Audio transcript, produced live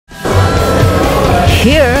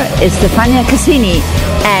Here is Sophia Cacciola,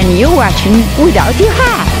 and you're watching Without Your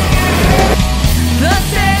Hat. The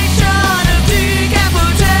station of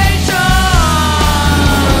decapitation.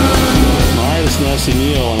 Hi, this is Nasty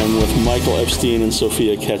Neal, and I'm with Michael Epstein and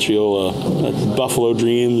Sophia Cacciola at Buffalo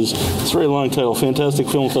Dreams. It's a very long title, Fantastic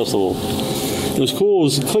Film Festival. It was cool. It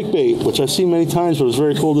was CLICKBAIT, which I've seen many times, but it was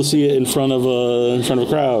very cool to see it in front of a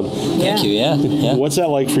crowd. Thank you. Yeah. What's that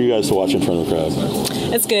like for you guys to watch in front of a crowd?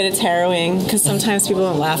 It's good. It's harrowing because sometimes people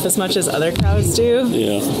don't laugh as much as other crowds do.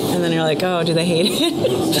 Yeah. And then you're like, oh, do they hate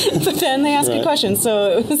it? But then they ask you questions,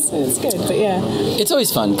 so it's good. But yeah, it's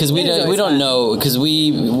always fun because we don't know, because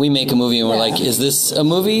we make a movie and we're like, is this a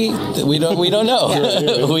movie? We don't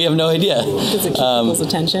know. We have no idea. Does it keep people's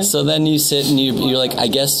attention? So then you sit and you're like, I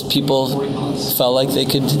guess people felt like they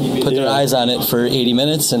could put their eyes on it for 80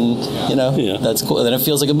 minutes, and that's cool. Then it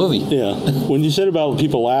feels like a movie. Yeah. When you said about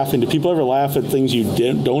people laughing, do people ever laugh at things you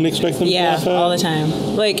don't expect them to laugh at? Yeah, all the time.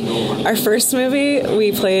 Like our first movie,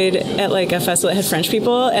 we played at like a festival that had French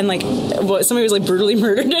people, and like somebody was like brutally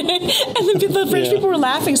murdered in it, and then the French people were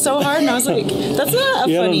laughing so hard, and I was like, that's not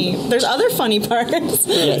a funny. There's other funny parts, but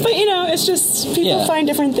it's just people find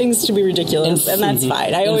different things to be ridiculous, and that's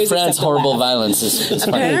fine. I always France, horrible violence is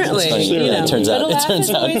apparently funny. It turns out. It's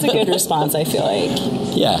always a good response, I feel like.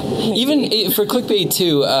 Yeah. Even for CLICKBAIT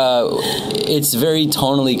too, it's very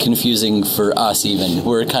tonally confusing for us even.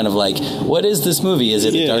 We're kind of like, what is this movie? Is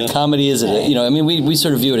it a dark comedy? Is it we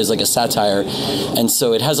sort of view it as like a satire, and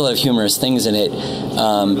so it has a lot of humorous things in it.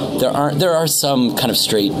 There are some kind of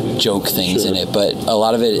straight joke things in it, but a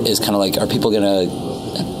lot of it is kind of like, are people going to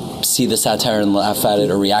see the satire and laugh at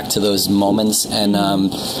it or react to those moments? And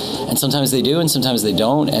sometimes they do, and sometimes they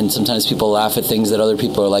don't, and sometimes people laugh at things that other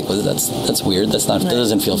people are like, well, that's weird. That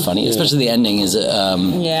doesn't feel funny. Especially the ending is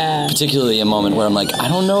particularly a moment where I'm like, I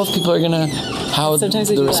don't know if people are gonna sometimes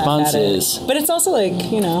the response is. But it's also like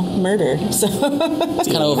murder, so it's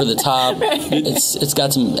kind of over the top. It's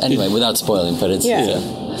got some without spoiling, but it's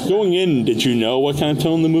Going in, did you know what kind of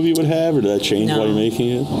tone the movie would have, or did that change while you're making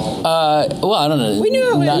it? Well, I don't know. We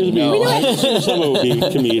knew it would. Some of it would be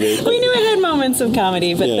comedic. We knew it had moments of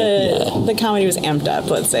comedy, but the comedy was amped up,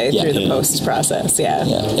 let's say, through the post process. Yeah.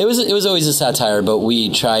 It was always a satire, but we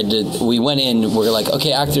went in. We're like,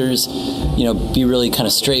 okay, actors, be really kind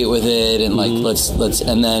of straight with it, and like let's,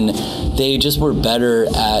 and then they just were better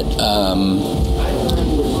at.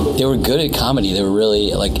 They were good at comedy. They were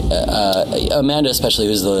really like Amanda, especially,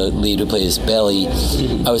 who's the lead who plays Bailey.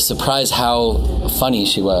 I was surprised how funny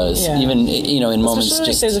she was, even in moments.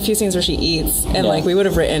 Especially, there's a few scenes where she eats, and like we would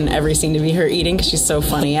have written every scene to be her eating because she's so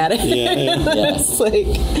funny at it. It's like,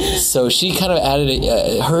 so she kind of added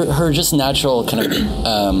her just natural kind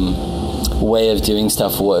of way of doing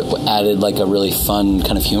stuff. Added like a really fun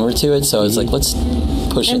kind of humor to it. So it's like, let's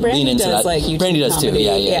push it, lean into that. Brandy does too.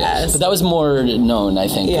 Yeah. But that was more known, I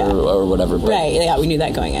think, or whatever. But, we knew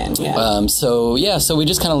that going in. So we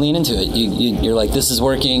just kind of lean into it. You're like, this is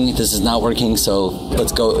working, this is not working, so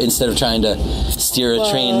let's go. Instead of trying to steer a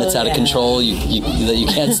train that's out of control, that you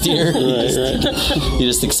can't steer, you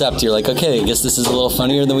just accept. You're like, okay, I guess this is a little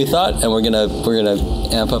funnier than we thought, and we're gonna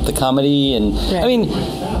amp up the comedy. And I mean,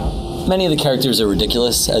 many of the characters are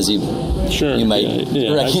ridiculous, as you might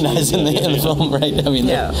recognize in the film, right? I mean,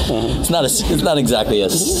 it's not exactly a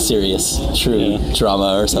serious, true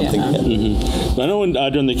drama or something. I know when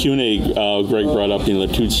during the Q&A, Greg brought up the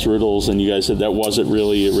toot strudels, and you guys said that wasn't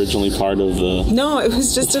really originally part of the. No, it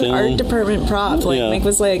was just an art department prop. Like Mike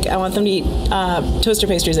was like, I want them to eat toaster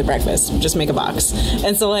pastries at breakfast. Just make a box.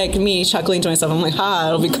 And so like me chuckling to myself, I'm like,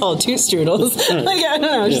 it'll be called toot strudels. Like I don't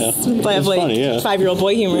know, just have like 5-year-old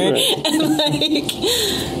boy humor. And like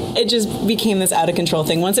it just became this out of control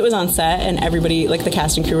thing. Once it was on set and everybody, like the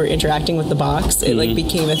cast and crew, were interacting with the box, it like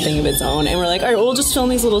became a thing of its own. And we're like, all right, we'll just film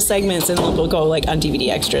these little segments and we'll go like on DVD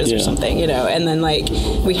extras or something, And then like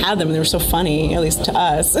we had them and they were so funny, at least to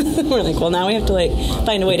us. We're like, well, now we have to like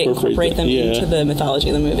find a way to incorporate them into the mythology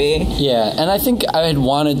of the movie. Yeah, and I think I had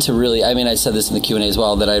wanted to really, I mean, I said this in the Q&A as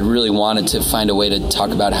well, that I really wanted to find a way to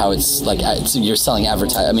talk about how it's like you're selling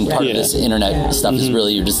advertising. I mean, part of this internet stuff is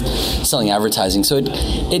really you're just selling advertising. So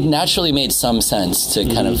it naturally made some sense to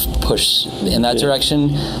kind of push in that direction.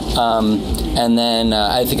 And then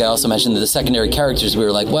I think I also mentioned that the secondary characters, we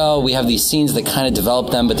were like, well, we have these scenes that kind of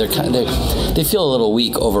develop them, but they feel a little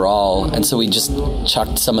weak overall. And so we just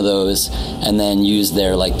chucked some of those and then used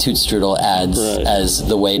their like toot strudel ads as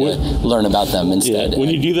the way to learn about them instead. When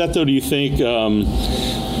you do that, though, do you think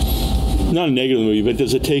not a negative movie, but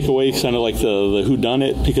does it take away kind of like the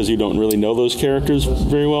whodunit because you don't really know those characters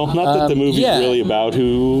very well? Not that the movie's really about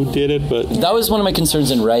who did it, but that was one of my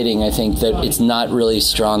concerns in writing. I think that it's not really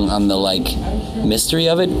strong on the mystery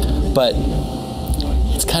of it, but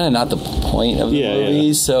it's kind of not the point of the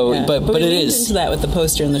movie. So, but it is into that with the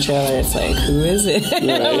poster and the trailer. It's like, who is it?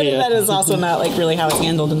 That is also not really how it's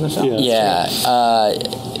handled in the film.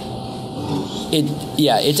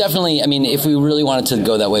 It definitely, I mean, if we really wanted to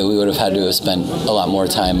go that way, we would have had to have spent a lot more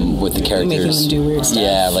time with the characters. Making them do weird stuff.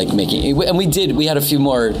 Yeah, and we had a few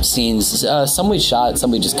more scenes. Some we shot,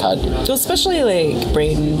 some we just cut. So especially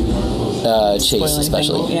Braden. Chase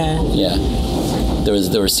especially. Yeah.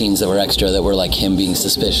 There were scenes that were extra that were him being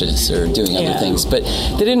suspicious or doing other things, but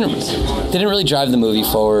they didn't really drive the movie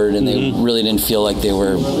forward, and they really didn't feel like they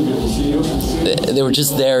were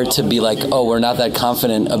just there to be oh, we're not that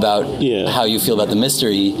confident about how you feel about the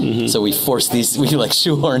mystery, so we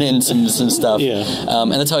shoehorn in some stuff,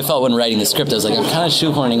 and that's how I felt when writing the script. I was I'm kind of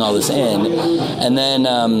shoehorning all this in, and then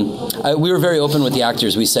we were very open with the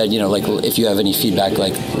actors. We said, if you have any feedback,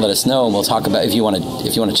 let us know, and we'll talk about if you want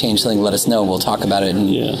to change something, let us know, and we'll talk about it, and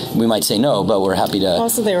we might say no, but we're happy to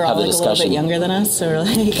also they were all have a little bit younger than us, so we're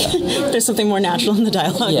if there's something more natural in the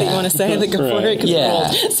dialogue that you want to say, then go for it.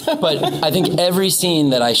 But I think every scene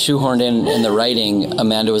that I shoehorned in the writing,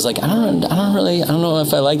 Amanda was I don't know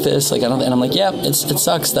if I like this, and I'm it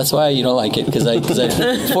sucks, that's why you don't like it, because I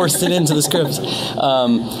forced it into the script.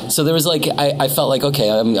 So there was I felt okay,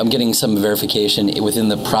 I'm getting some verification within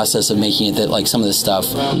the process of making it that some of this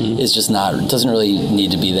stuff is just doesn't really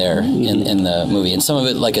need to be there in the movie. And some of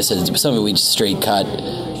it, like I said, some of it we just straight cut.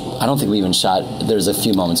 I don't think we even shot. There's a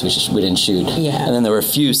few moments we didn't shoot. Yeah. And then there were a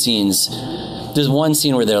few scenes. There's one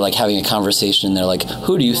scene where they're having a conversation, and they're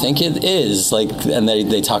who do you think it is? And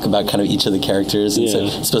they talk about kind of each of the characters, and so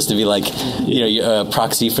it's supposed to be a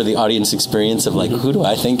proxy for the audience experience of who do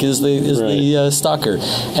I think is the stalker?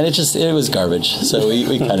 And it was garbage, so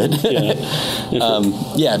we cut it.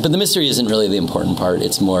 But the mystery isn't really the important part.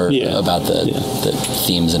 It's more about the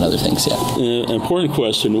themes and other things. Important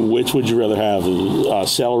question: which would you rather have,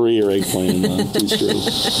 celery or eggplant?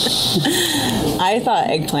 I thought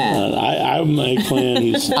eggplant. I'm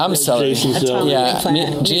eggplant. I'm celery.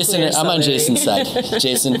 Jason. I'm on Jason's side.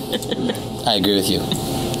 Jason, I agree with you.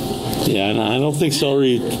 Yeah, and I don't think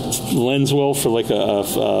celery lends well for a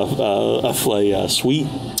sweet.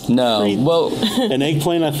 No, well, an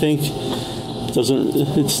eggplant, I think.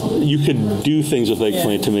 You could do things with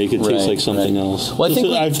eggplant to make it taste like something else.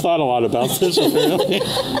 Well, I've thought a lot about this. Apparently.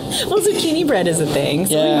 Well, zucchini bread is a thing,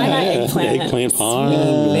 so why not eggplant? Eggplant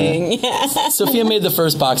pie. Sophia made the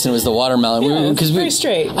first box, and it was the watermelon. It's very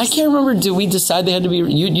straight. I can't remember. Did we decide they had to be?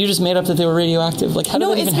 You just made up that they were radioactive. How did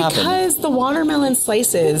that even happen? No, it's because the watermelon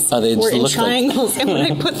slices were in triangles, and when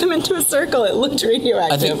I put them into a circle, it looked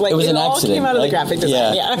radioactive. I think it was an accident. All came out of the graphic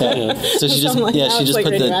design. So she just put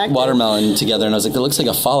the watermelon together. And I was that looks like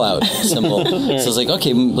a Fallout symbol. So I was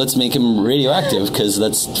okay, let's make him radioactive because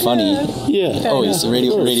that's funny. He's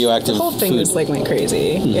radioactive. The whole thing food. just went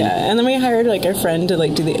crazy. And then we hired a friend to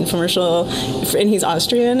do the infomercial, and he's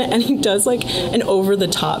Austrian, and he does an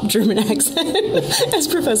over-the-top German accent as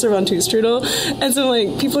Professor von Tustrudel. And so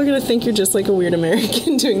people are gonna think you're just a weird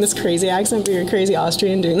American doing this crazy accent, but you're a crazy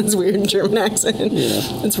Austrian doing this weird German accent.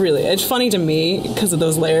 It's funny to me because of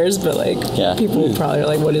those layers, but people probably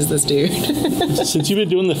are what is this dude? Since you've been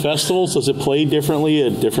doing the festivals, does it play differently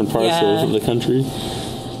at different parts of the country?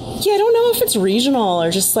 Yeah, I don't know if it's regional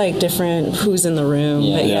or just different who's in the room.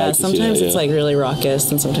 But sometimes it's really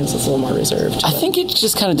raucous, and sometimes it's a little more reserved. I think it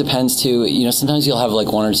just kind of depends too. Sometimes you'll have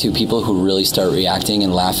one or two people who really start reacting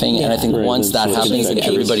and laughing, and I think once that happens,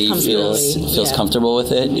 everybody feels comfortable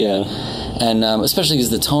with it. And especially because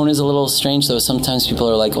the tone is a little strange, so sometimes people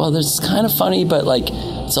are well, this is kind of funny, but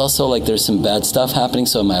it's also there's some bad stuff happening,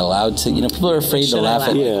 so am I allowed to? People are afraid to laugh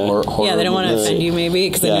at horror. Yeah, they don't want to offend you maybe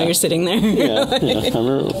because they know you're sitting there. I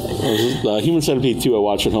remember Human Centipede 2 I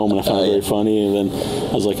watched at home, and I found it very funny, and then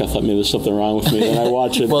I was I thought maybe there's something wrong with me, and I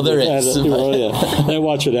watch it. Well, there is. I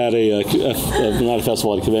watch it at not a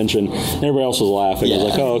festival, at a convention, and everybody else was laughing. I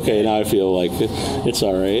was okay, now I feel it's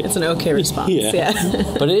all right. It's an okay response.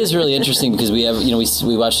 But it is really interesting because we have,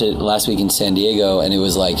 we watched it last week in San Diego, and it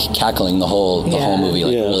was cackling the whole movie,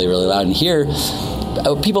 really, really loud. And here,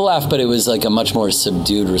 people laugh, but it was a much more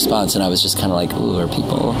subdued response, and I was just kind of ooh, are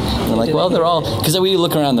people? And I'm well, they're all, because we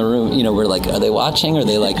look around the room, we're are they watching? Are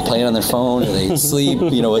they playing on their phone? Are they asleep?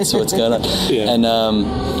 What's going on?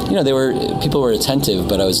 And people were attentive,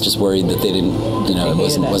 but I was just worried that they didn't, it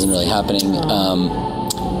wasn't really happening.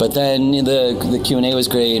 But then the Q&A was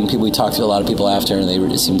great, and we talked to a lot of people after, and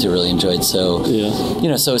they seemed to really enjoy it. So,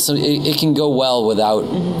 so it can go well without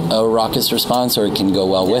a raucous response, or it can go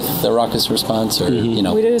well with a raucous response, or,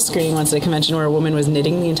 We did a screening once at a convention where a woman was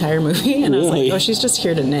knitting the entire movie, and I was like, oh, she's just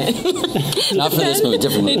here to knit. Not for this movie,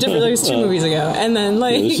 different movie. It was 2 movies ago. And then,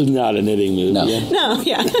 this is not a knitting movie. No,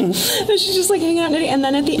 she's just like hanging out knitting. And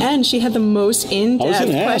then at the end, she had the most in-depth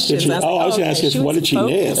questions. I was going to ask you, what did she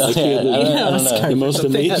knit? Like, the most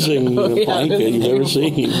amazing blanket you've ever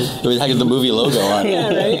seen. It had the movie logo on it. Yeah,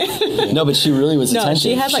 right? No, but she really was attentive.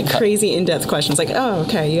 She had crazy in-depth questions. Like, oh,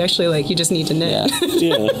 okay, you actually you just need to knit.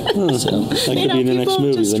 Yeah. So, that could be in the next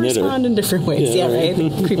movie, just The Knitter. Respond in different ways. Yeah, right? The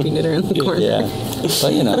creepy knitter in the corner. Yeah.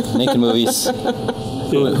 But, making movies.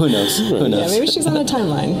 Who knows? Who knows? Yeah, maybe she's on the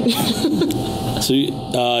timeline. So you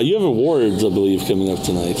have awards, I believe, coming up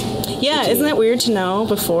tonight. Yeah, isn't that weird to know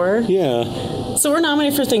before? Yeah. So we're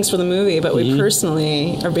nominated for things for the movie, but we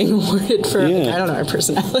personally are being awarded for I don't know, our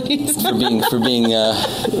personalities. for being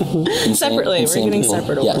insane, separately. We're getting people.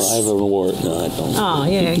 separate awards. Yes. I have an award. No, I don't. Oh,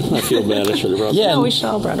 yay. I feel bad. I should have brought No, we should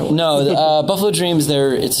all brought awards. No, Buffalo Dreams.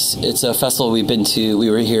 It's a festival we've been to. We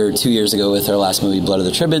were here 2 years ago with our last movie, Blood of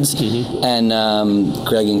the Tribbids, and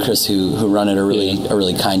Greg and Chris, who run it, are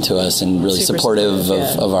really kind to us and really Super supportive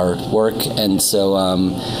of our work. And so,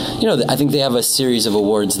 I think they have a series of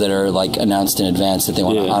awards that are announced in advance that they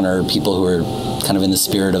want to honor people who are kind of in the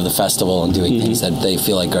spirit of the festival and doing things that they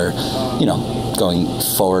feel like are, going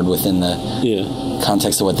forward within the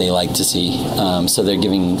context of what they like to see. So they're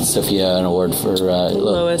giving Sophia an award for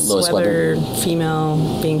Lois Weber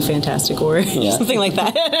Female Being Fantastic Award, something like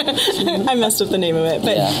that. I messed up the name of it,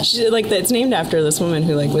 but she, it's named after this woman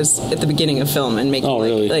who was at the beginning of film and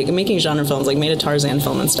making making genre films, made a Tarzan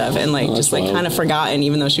film and stuff, and kind of forgotten,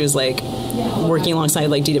 even though she was working alongside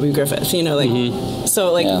D.W. Griffith,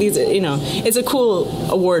 So these, it's a cool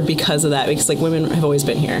award because of that, because women have always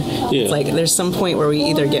been here. It's there's some point where we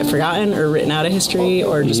either get forgotten or written out of history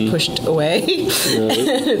or just pushed away.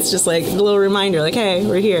 It's just a little reminder, hey,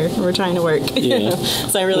 we're here, we're trying to work.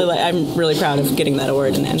 So I'm really proud of getting that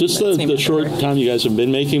award. And just the short time you guys have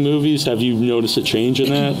been making movies, have you noticed a change in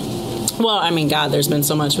that? Well, I mean, God, there's been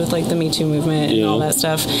so much with the Me Too movement and all that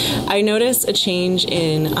stuff. I noticed a change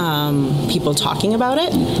in people talking about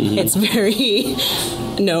it. It's very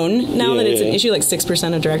known now that it's an issue.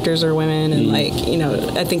 6% of directors are women, and I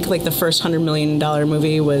think the first $100 million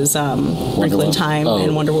movie was Wrinkle in Time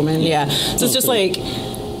and Wonder Woman. So it's just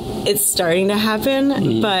it's starting to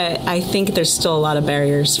happen, but I think there's still a lot of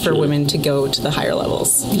barriers for women to go to the higher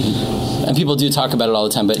levels. And people do talk about it all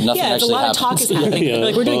the time, but nothing actually happens. Yeah, a lot of talk is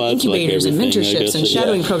happening. We're doing incubators and mentorships and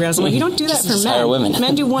shadowing programs. I'm you don't do that for men. Women.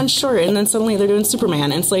 Men do one short, and then suddenly they're doing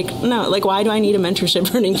Superman. And it's no, why do I need a mentorship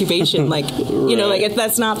for an incubation?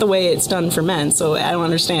 That's not the way it's done for men, so I don't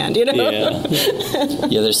understand,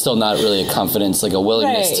 there's still not really a confidence, a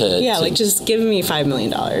willingness to... just give me $5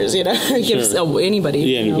 million, give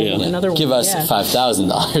anybody, another give us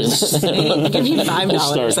 $5,000. Give me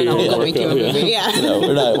 $5 and I'll make you a movie.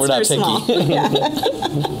 We're not picky.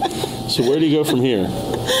 So where do you go from here?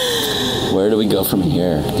 Where do we go from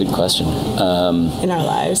here? Good question. In our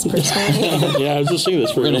lives, personally. I was just thinking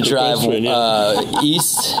this. We're going to drive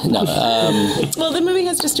east. No. Well, the movie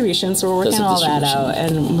has distribution, so we're working all that out,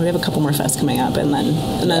 and we have a couple more fests coming up, and then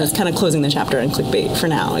it's kind of closing the chapter on CLICKBAIT for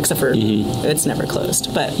now, except for it's never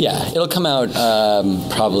closed. But it'll come out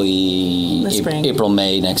probably April,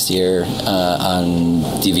 May next year on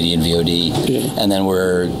DVD and VOD, and then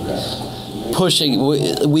we're pushing.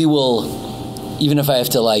 We will. Even if I have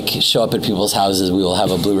to show up at people's houses, we will have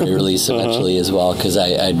a Blu-ray release eventually as well, because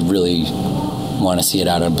I'd really want to see it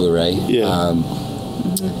out on Blu-ray.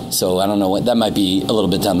 So I don't know that might be a little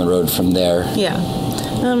bit down the road from there.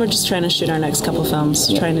 And we're just trying to shoot our next couple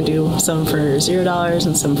films, trying to do some for $0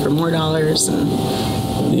 and some for more dollars, and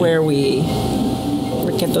where we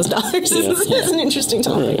get those dollars is an interesting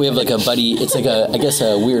topic. We have a buddy. It's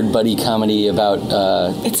a weird buddy comedy about.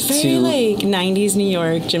 It's very 90s New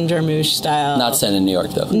York, Jim Jarmusch style. Not set in New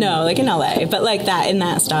York though. No, in LA, but that in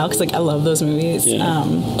that style, because I love those movies.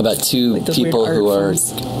 About two people who are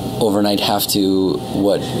overnight have to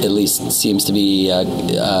what at least seems to be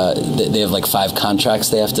they have 5 contracts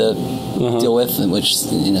they have to deal with, which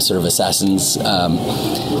sort of assassins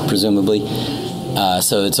presumably.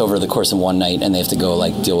 So it's over the course of one night, and they have to go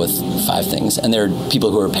deal with 5 things. And there are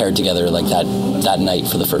people who are paired together that night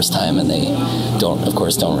for the first time, and they don't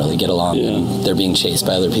really get along. And they're being chased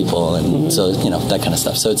by other people, and so that kind of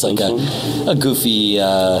stuff. So it's a goofy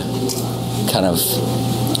kind of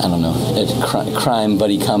I don't know, a crime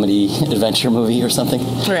buddy comedy adventure movie or something.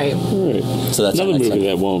 Right. So that's another movie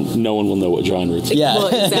that no one will know what genre it's in. Yeah. Well,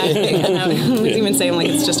 exactly. I was even saying like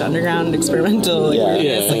it's just underground experimental. Like,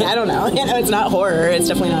 like, I don't know. It's not horror. It's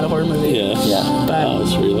definitely not a horror movie. Yeah. But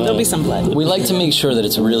there'll be some blood. We like to make sure that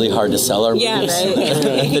it's really hard to sell our movies. Right.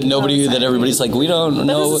 That everybody's like, we don't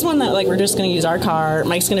know. This is one that like we're just going to use our car.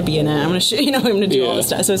 Mike's going to be in it. I'm going to I'm going to do all this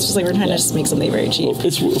stuff. So it's just like we're trying to just make something very cheap. Well,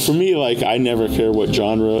 it's for me, like, I never care what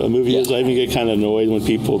genre a movie is. I even get kind of annoyed when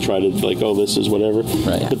people try to like, oh, this is whatever.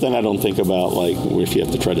 Right. But then I don't think about like if you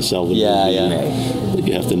have to try to sell the movie. Right.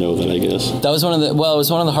 You have to know that, I guess. That was it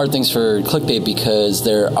was one of the hard things for ClickBait because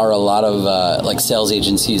there are a lot of like sales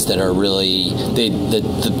agencies that are really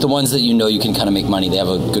the ones that you can kind of make money. They have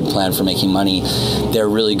a good plan for making money. They're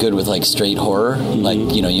really good with like straight horror. Like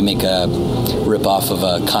you make a rip off of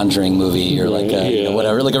a Conjuring movie or like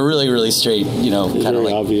whatever, like a really really straight kind of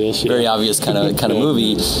like obvious, very obvious kind of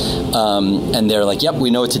movie. And they're like, yep, we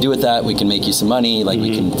know what to do with that. We can make you some money. Like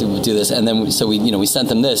we can do this. And then we sent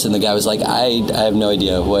them this, and the guy was like, I have no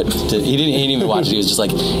idea what he didn't even watch it. He was just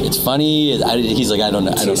like, it's funny. He's like, I don't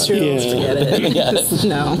know. Forget it.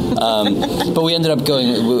 No. But we ended up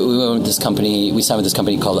going. We went with this company. We signed with this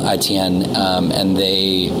company called ITN, and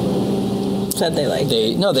they said they liked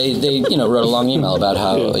they wrote a long email about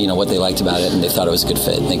how what they liked about it, and they thought it was a good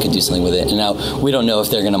fit and they could do something with it. And now we don't know if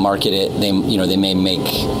they're going to market it. They may make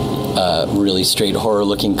really straight horror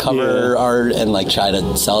looking cover art and like try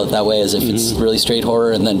to sell it that way as if it's really straight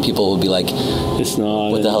horror, and then people will be like, it's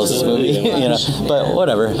not, what the hell is this movie? But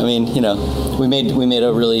whatever. I mean, we made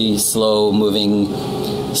a really slow moving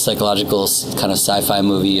psychological kind of sci-fi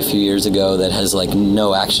movie a few years ago that has like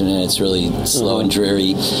no action in it. It's really slow and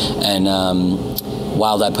dreary, and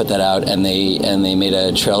Wild Eye put that out, and they made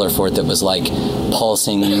a trailer for it that was like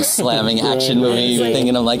pulsing, slamming action movie thing,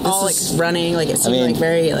 and I'm like, this all is like running, like it seemed like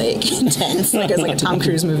very like intense, like it was like a Tom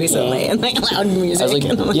Cruise movie suddenly, and like loud music. I was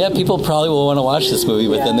like, yeah, people probably will want to watch this movie,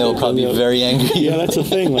 but then they'll probably be very angry. Yeah, that's the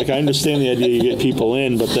thing. Like, I understand the idea you get people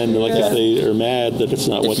in, but then like if they are mad that it's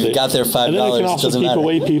not if what you they got their $5, and then it can also keep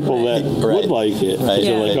away people that would like it. Right.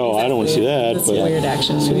 They're like, oh, I don't want to see that. It's a weird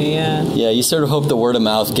action movie. Yeah, you sort of hope the word of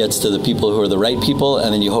mouth gets to the people who are the right people,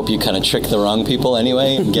 and then you hope you kind of trick the wrong people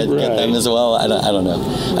anyway and get them as well. I don't know.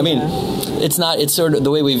 I mean, it's not. It's sort of the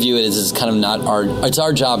way we view it is kind of not our. It's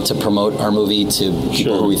our job to promote our movie to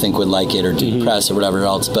people who we think would like it, or do press or whatever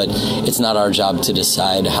else. But it's not our job to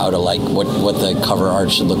decide how to like what the cover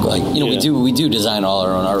art should look like. We do design all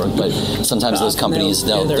our own artwork, but sometimes those companies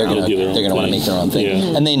they're gonna want to make their own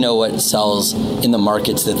thing, and they know what sells in the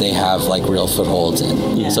markets that they have like real footholds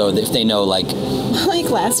in. Yeah. So if they know like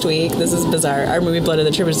last week, this is bizarre. Our movie Blood of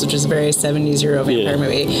the Troopers, which is a very 70s Euro vampire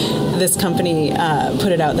movie, this company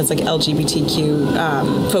put it out that's like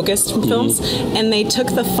LGBTQ focused films, and they took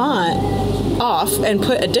the font off and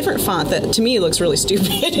put a different font that to me looks really stupid.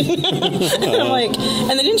 I'm like,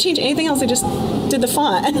 and they didn't change anything else. They just did the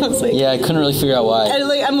font, and I was like, I couldn't really figure out why.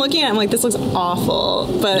 I'm looking at it, I'm like, this looks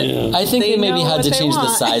awful, but I think they maybe had to change the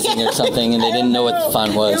sizing or something, and they didn't know what the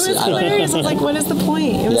font was. It was hilarious. I was like, what is the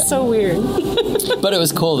point? It was so weird. But it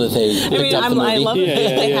was cool that they picked up the movie. I love it.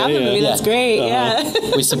 They have the movie. That's great.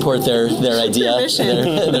 We support their idea,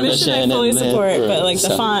 their mission. I fully support, but like the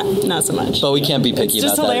font, not so much. But we can't be picky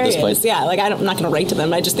about that at this point. Yeah, like I'm not going to write to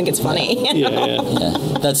them. I just think it's funny.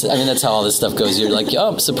 That's how all this stuff goes. You're like,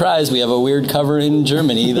 oh, surprise! We have a weird cover in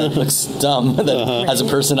Germany that looks dumb that has a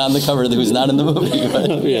person on the cover who's not in the movie. But,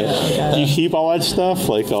 Do you keep all that stuff,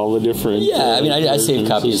 like all the different? Yeah, I mean, I save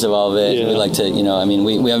copies of all of it. We like to, I mean,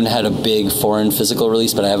 we haven't had a big foreign physical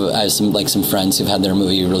release, but I have some friends who've had their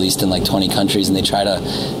movie released in like 20 countries, and they try to.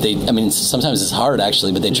 I mean, sometimes it's hard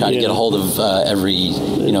actually, but they try to get a hold of every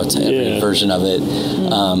every version of it.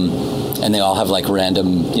 And they all have like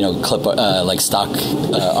random, clip like stock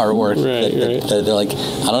artwork. That they're like,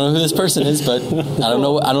 I don't know who this person is, but I don't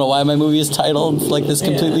know why my movie is titled like this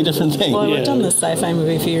completely different thing. Well, I worked on this sci-fi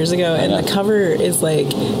movie a few years ago, and the cover is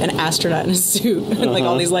like an astronaut in a suit, and like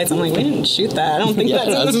all these lights. I'm like, we didn't shoot that. I don't think that's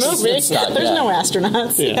in the movie. There's no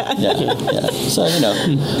astronauts. So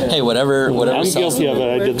hey, whatever. I'm sells guilty of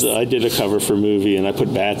it. I did a cover for a movie, and I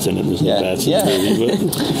put bats in it. There's no bats in the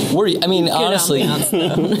movie. But I mean, honestly,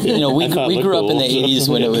 we we grew up in the 80s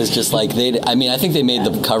when it was just like I think they made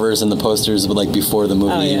the covers and the posters like before the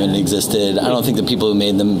movie even existed. I don't think the people who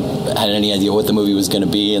made them had any idea what the movie was going to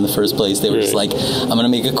be in the first place. They were just like, I'm going to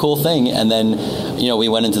make a cool thing. And then, we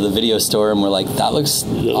went into the video store and we're like, that looks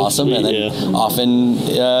awesome. Sweet, and then often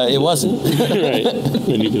it wasn't. Right.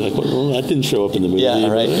 And you'd be like, well, that didn't show up in the movie. Yeah,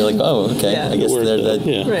 right. You're like, oh, okay. I guess they're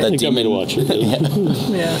that got me to watch it.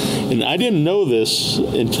 Yeah. And I didn't know this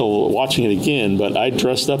until watching it again, but I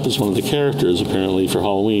dressed up as one of the characters apparently for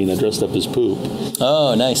Halloween. I dressed up as Poop.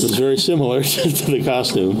 Oh, nice. It was very similar to the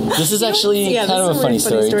costume. This is actually kind of a funny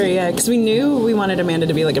story. Yeah, because we knew we wanted Amanda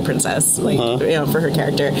to be like a princess, like for her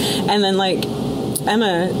character, and then like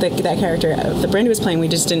Emma, that character that Brandy was playing, we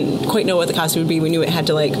just didn't quite know what the costume would be. We knew it had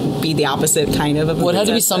to like be the opposite kind of. Well, it had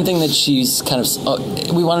to be something that she's kind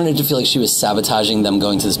of. We wanted it to feel like she was sabotaging them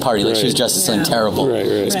going to this party, like she was dressed as something terrible.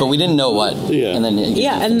 Right. But we didn't know what. Yeah.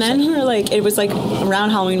 And then we were like, it was like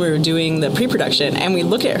around Halloween we were doing the pre-production, and we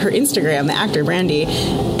look at her Instagram, the actor Brandy,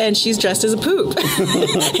 and she's dressed as a poop.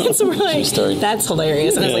 And so we're like, that's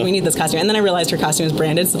hilarious. And I was like, we need this costume. And then I realized her costume was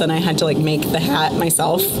branded, so then I had to like make the hat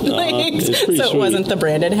myself, it wasn't the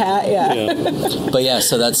branded hat. But yeah,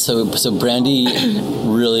 so Brandy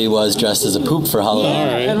really was dressed as a poop for Halloween,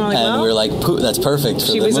 and we were like, poop, that's perfect for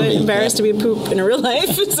the movie. She was embarrassed to be a poop in real life,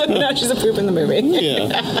 so now she's a poop in the movie.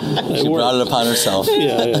 She brought it upon herself.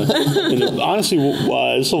 And honestly,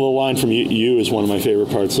 this little line from you is one of my favorite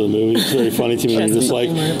parts of the movie. It's very funny to me. I'm just like,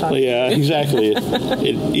 exactly.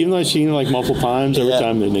 Even though I've seen it like multiple times, every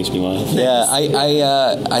time it makes me laugh. Yeah,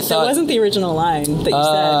 I thought that wasn't the original line that you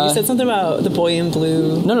said. You said something about the boy in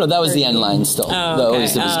blue. No, that was the end line still. Oh, okay.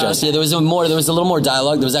 It was dressed. Yeah, there was a little more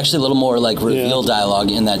dialogue. There was actually a little more like reveal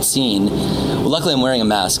dialogue in that scene. Well, luckily I'm wearing a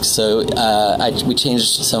mask, so we changed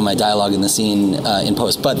some of my dialogue in the scene in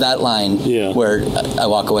post. But that line where I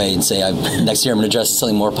walk away and say, next year I'm going to dress as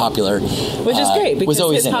something more popular, which is great because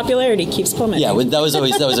his popularity keeps plummeting. Yeah, that was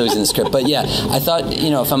always in the script. But yeah, I thought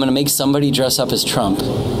if I'm going to make somebody dress up as Trump,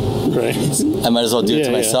 I might as well do it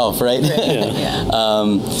to myself, right? So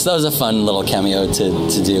that was a fun little cameo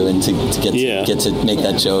to do and to get to make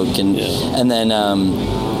that joke, and then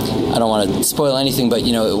I don't want to spoil anything, but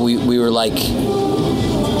we were like.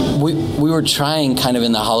 We were trying kind of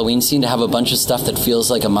in the Halloween scene to have a bunch of stuff that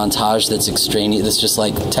feels like a montage that's extraneous, that's just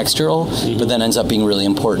like textural, but then ends up being really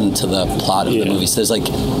important to the plot of the movie. So there's like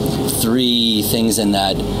 3 things in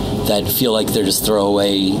that feel like they're just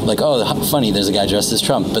throwaway, like, oh, funny, there's a guy dressed as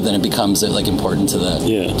Trump, but then it becomes like important to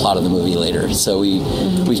the plot of the movie later. So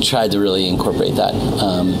we tried to really incorporate that,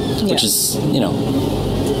 which is,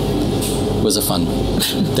 was a fun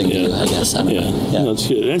thing to do, I guess. I don't know. That's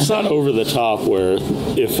good. And it's not over the top where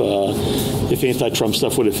if anti-Trump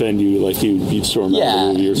stuff would offend you, like you'd storm out of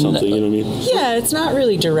the movie or something. You know what I mean? Yeah, it's not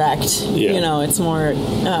really direct. It's more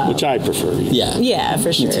which I prefer. Yeah,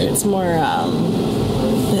 for sure. It's more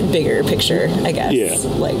bigger picture, I guess.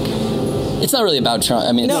 It's not really about Trump.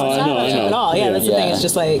 I mean, no, it's not about Trump at all. Yeah, that's the thing. It's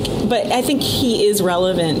just like, but I think he is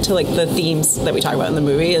relevant to like the themes that we talk about in the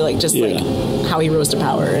movie, like just like how he rose to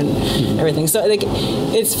power and everything. So like,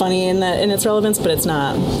 it's funny in its relevance, but it's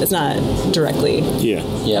not directly.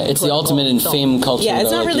 It's the ultimate in fame culture. Yeah, it's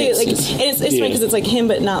though. not really it's funny because it's like him,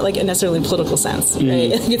 but not like necessarily in political sense, right?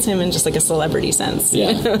 It's him in just like a celebrity sense.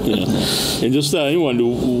 And just anyone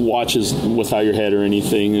who watches Without Your Head or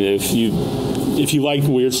anything, if you like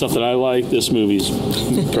weird stuff that I like, this movie's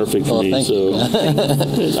perfect for me. So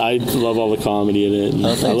I love all the comedy in it.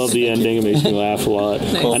 I love the ending. It makes me laugh a lot.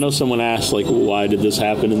 I know someone asked, like, why did this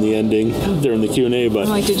happen in the ending during the Q&A, but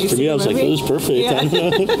for me, I was like, it was perfect.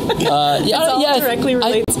 It all directly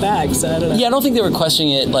relates back, so I don't know. Yeah, I don't think they were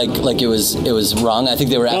questioning it like it was wrong. I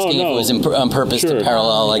think they were asking if it was on purpose to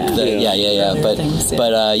parallel, like the,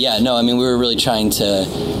 But I mean, we were really trying to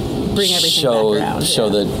bring everything back around. Show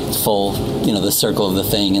the full, the circle of the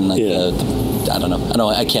thing and like I don't know.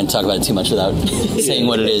 I can't talk about it too much without saying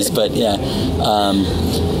what it is, but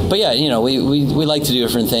we like to do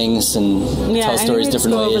different things and tell stories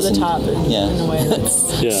different ways. Over the top in a way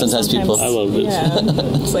that's sometimes people. I love it.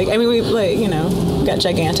 It's like, I mean, we got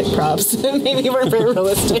gigantic props. Maybe we're very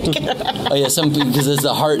realistic. Because there's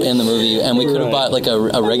the heart in the movie, and we could have bought like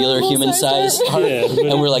a regular human size heart,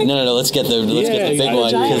 and we're like, no, let's get the big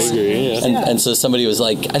one. And so somebody was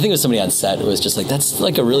like, I think it was somebody on set, was just like, that's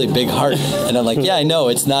like a really big heart, and I'm like, I know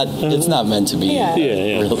it's not meant to be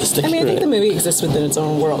realistic. I mean, I think the movie exists within its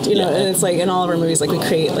own world, and it's like in all of our movies, like we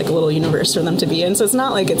create like a little universe for them to be in. So it's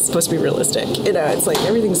not like it's supposed to be realistic, it's like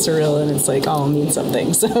everything's surreal and it's like all means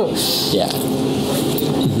something. So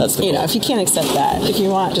That's the you know, goal. if you can't accept that, if you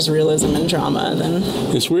want just realism and drama, then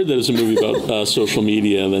It's weird that it's a movie about social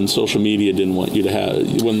media, and then social media didn't want you to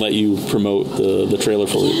wouldn't let you promote the trailer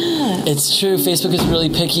for it. It's true. Facebook is really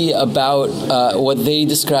picky about what they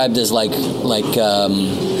described as like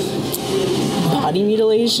body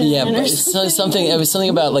mutilation. yeah, or but something. It was something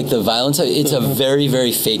about like the violence. It's a very,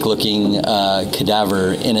 very fake looking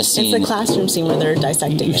cadaver in a scene. It's the classroom scene where they're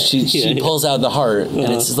dissecting it. She pulls out the heart,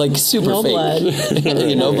 and it's like super No fake. blood.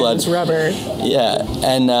 No blood. It's rubber. Yeah,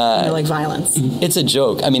 and Like violence. it's a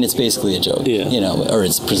joke. I mean, it's basically a joke. Yeah. You know, or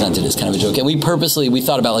it's presented as kind of a joke. And we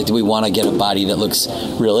thought about like, do we want to get a body that looks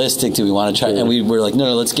realistic? Do we want to try? And we were like,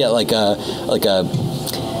 no, let's get like a.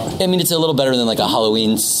 I mean, it's a little better than like a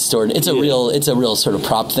Halloween store. It's a real sort of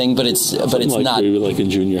prop thing, but it's like not. we were like in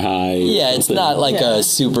junior high. Yeah, it's not like a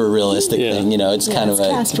super realistic Yeah. thing. You know, it's kind It's of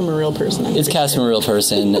cast from a real person. It's cast from a real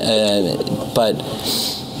person, but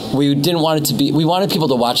we didn't want it to be. We wanted people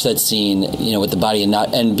to watch that scene, you know, with the body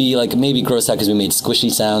and be like maybe grossed out because we made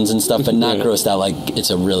squishy sounds and stuff, but not Right. grossed out like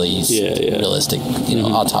it's a really realistic, you know,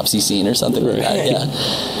 autopsy scene or something like that. Yeah.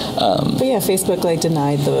 But yeah, Facebook like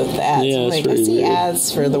denied the ads. Yeah, I'm it's like, I very see weird.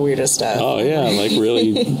 ads for the weirdest stuff. Oh yeah, like really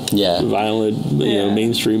Yeah. violent, you know,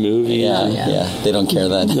 mainstream movie. Yeah. They don't care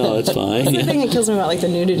that. No, it's fine. That's the thing that kills me about like the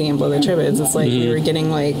nudity in Blowback Tributes. It's like we were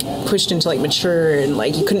getting like pushed into like mature and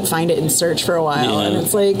like you couldn't find it in search for a while, and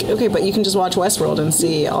it's like okay, but you can just watch Westworld and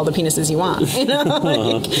see all the penises you want. You know,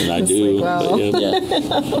 like, And I it's do. Like, well, but yeah.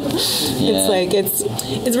 it's like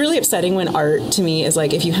it's really upsetting when art to me is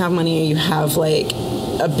like if you have money, you have like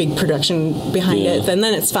a big production behind it, then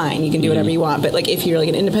it's fine. You can do whatever you want. But like if you're like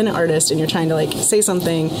an independent artist and you're trying to like say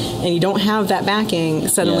something and you don't have that backing,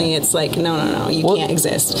 suddenly it's like no, you can't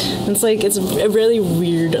exist. And it's like it's a really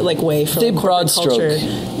weird like way for like, broad corporate stroke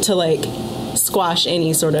culture to like squash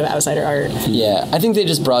any sort of outsider art. Yeah, I think they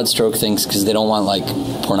just broad stroke things because they don't want like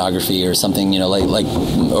pornography or something, you know,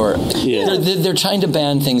 they're trying to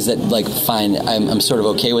ban things that like fine, I'm sort of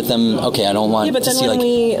okay with them. Okay, I don't want Yeah, but to then see when like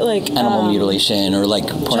we like animal mutilation or like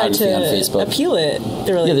tried pornography to on Facebook. appeal it,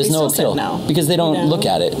 they were like, Yeah, there's they no still appeal said no. because they don't You know? look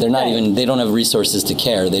at it. They're not Right. even. They don't have resources to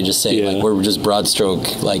care. They just say like we're just broad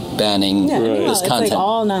stroke like banning Yeah, Right. no, this it's content. like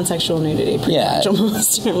all non-sexual nudity pretty much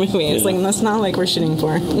almost in a movie. It's like that's not like we're shooting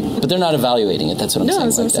for. But they're not evaluating it. That's what I'm No,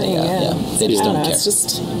 saying. that's what I'm like that. saying. Yeah. They just I don't know, care. It's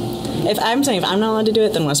just if I'm not allowed to do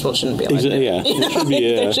it, then Westworld shouldn't be allowed. Exactly, yeah. You know, It should be,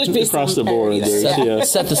 there should be across some the board. parity there. There's- yeah.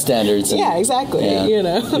 Set the standards. And, Yeah, exactly. Yeah. You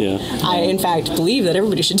know, Yeah. I in fact believe that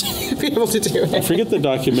everybody should be able to do it. I forget the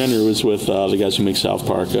documentary was with the guys who make South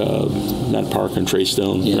Park, Matt Parker and Trey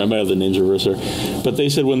Stone. Yeah. I might have the names reversed there. But they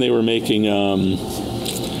said when they were making,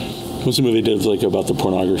 what's the movie they did like about the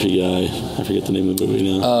pornography guy? I forget the name of the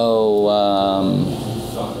movie now.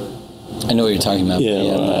 I know what you're talking about.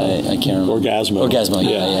 Yeah, I can't remember. Orgasmo.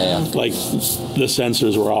 Yeah. Like the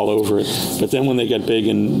censors were all over it, but then when they got big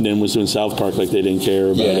and then was doing South Park, like they didn't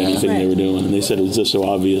care about anything they were doing, and they said it was just so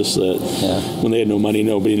obvious that when they had no money,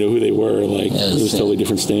 nobody knew who they were. Like it was totally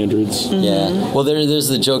different standards. Yeah. Well, there's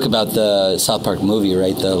the joke about the South Park movie,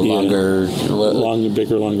 right? The longer,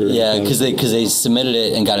 longer. Yeah, because they submitted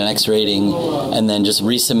it and got an X rating, and then just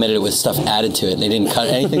resubmitted it with stuff added to it. They didn't cut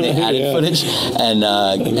anything. They added footage, and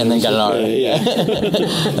then got an R. Yeah.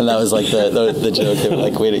 And that was like the joke. They were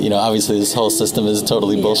like, wait, you know, obviously this whole system is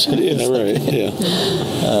totally bullshit. Yeah, right. Yeah.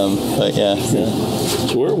 But yeah.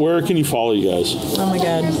 So where can you follow you guys Oh my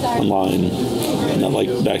god. online? Not like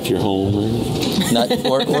back to your home. Or anything?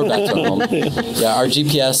 Or back to our home. Yeah, our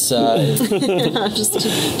GPS.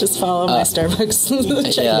 Just follow my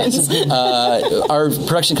Starbucks check-ins. Our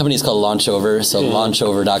production company is called Launchover, so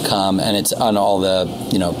launchover.com, and it's on all the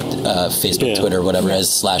Facebook, Twitter, whatever as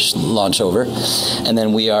 /Launchover, and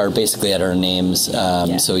then we are basically at our names.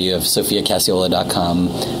 So you have SophiaCacciola.com,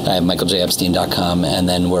 I have MichaelJEpstein.com, and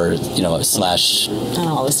then we're / on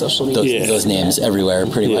all the social media. those names everywhere,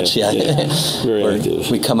 pretty much. Yeah, Very active.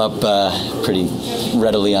 we come up pretty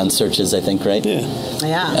readily on searches, I think, right? Yeah.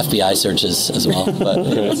 FBI searches as well. But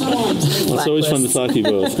Well, it's always fun to talk to you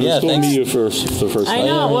both. Yeah, It's cool to thanks. meet you for the first time. I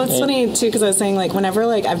know. Well, it's funny too because I was saying like whenever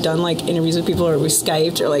like I've done like interviews with people or we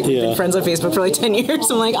Skyped or like we've been friends on Facebook for like 10 years,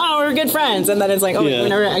 I'm like, oh, we're good friends, and then it's like, oh, we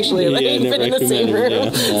never actually like never been in the same actually room.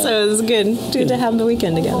 met, So it's good to have the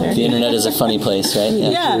weekend together. the internet is a funny place, right?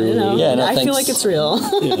 Yeah, you know. Yeah, no, I feel thanks. like it's real. I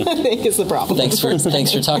think it's the problem. Thanks for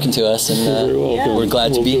talking to us, and You're welcome. we're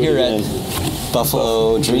glad to We'll be do it here at again.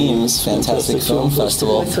 Buffalo Dreams Fantastic Film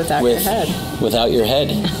Festival With Without Your Head. Without Your Head.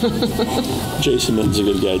 Jason Minton's a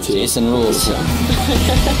good guy too. Jason rules. The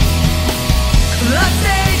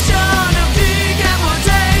station of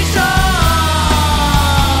decapitation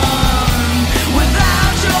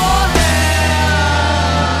without your head.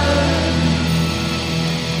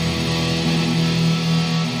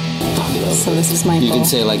 this is Michael. You can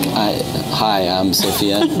say like, "Hi, I'm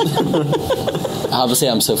Sophia." I'll say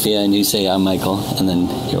I'm Sophia, and you say I'm Michael, and then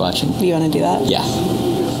you're watching. Do you want to do that? Yeah.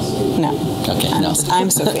 No. Okay.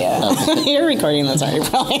 I'm Sophia. Okay. You're recording this, aren't you?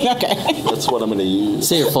 Probably. Okay. That's what I'm going to use.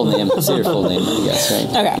 Say your full name. Say your full name. I guess,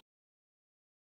 right? Okay.